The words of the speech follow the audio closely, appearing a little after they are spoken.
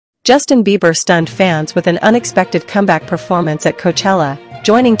Justin Bieber stunned fans with an unexpected comeback performance at Coachella,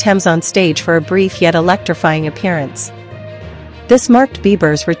 joining Tems on stage for a brief yet electrifying appearance. This marked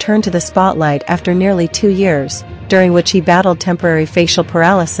Bieber's return to the spotlight after nearly 2 years, during which he battled temporary facial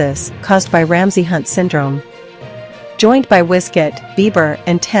paralysis caused by Ramsay-Hunt syndrome. Joined by WizKid, Bieber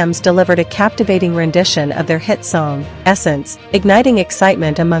and Tems delivered a captivating rendition of their hit song, Essence, igniting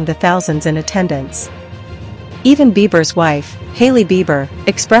excitement among the thousands in attendance. Even Bieber's wife, Hailey Bieber,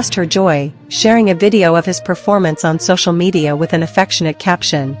 expressed her joy, sharing a video of his performance on social media with an affectionate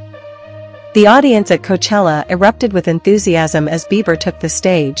caption. The audience at Coachella erupted with enthusiasm as Bieber took the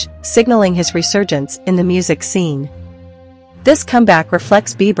stage, signaling his resurgence in the music scene. This comeback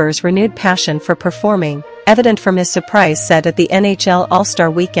reflects Bieber's renewed passion for performing, evident from his surprise set at the NHL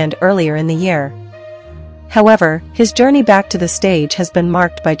All-Star Weekend earlier in the year. However, his journey back to the stage has been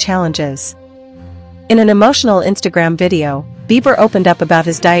marked by challenges. In an emotional Instagram video, Bieber opened up about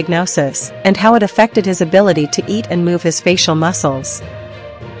his diagnosis and how it affected his ability to eat and move his facial muscles.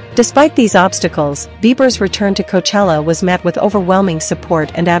 Despite these obstacles, Bieber's return to Coachella was met with overwhelming support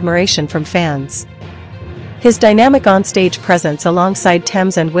and admiration from fans. His dynamic on-stage presence alongside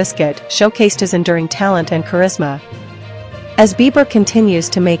Tems and WizKid showcased his enduring talent and charisma. As Bieber continues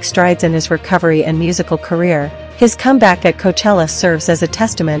to make strides in his recovery and musical career, his comeback at Coachella serves as a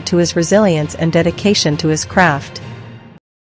testament to his resilience and dedication to his craft.